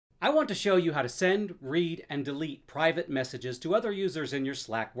I want to show you how to send, read, and delete private messages to other users in your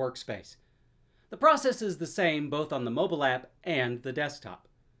Slack workspace. The process is the same both on the mobile app and the desktop,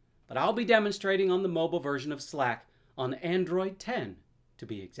 but I'll be demonstrating on the mobile version of Slack on Android 10, to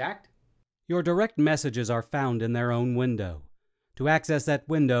be exact. Your direct messages are found in their own window. To access that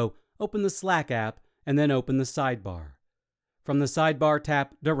window, open the Slack app and then open the sidebar. From the sidebar,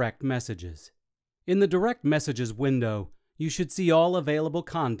 tap Direct Messages. In the Direct Messages window, you should see all available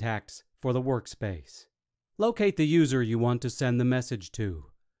contacts for the workspace. Locate the user you want to send the message to.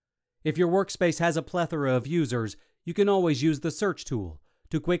 If your workspace has a plethora of users, you can always use the search tool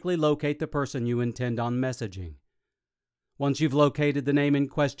to quickly locate the person you intend on messaging. Once you've located the name in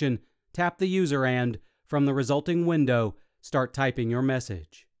question, tap the user and, from the resulting window, start typing your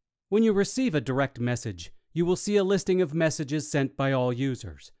message. When you receive a direct message, you will see a listing of messages sent by all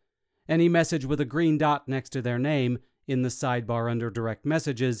users. Any message with a green dot next to their name in the sidebar under Direct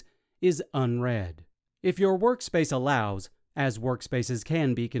Messages is unread. If your workspace allows, as workspaces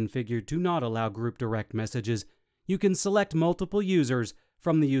can be configured to not allow group direct messages, you can select multiple users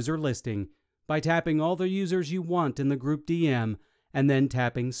from the user listing by tapping all the users you want in the group DM and then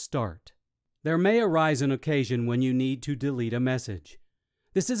tapping Start. There may arise an occasion when you need to delete a message.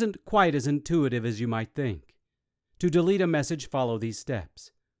 This isn't quite as intuitive as you might think. To delete a message, follow these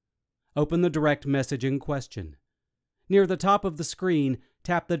steps. Open the direct message in question. Near the top of the screen,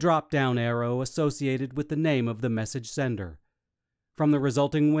 tap the drop-down arrow associated with the name of the message sender. From the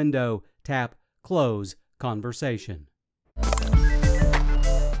resulting window, tap Close Conversation.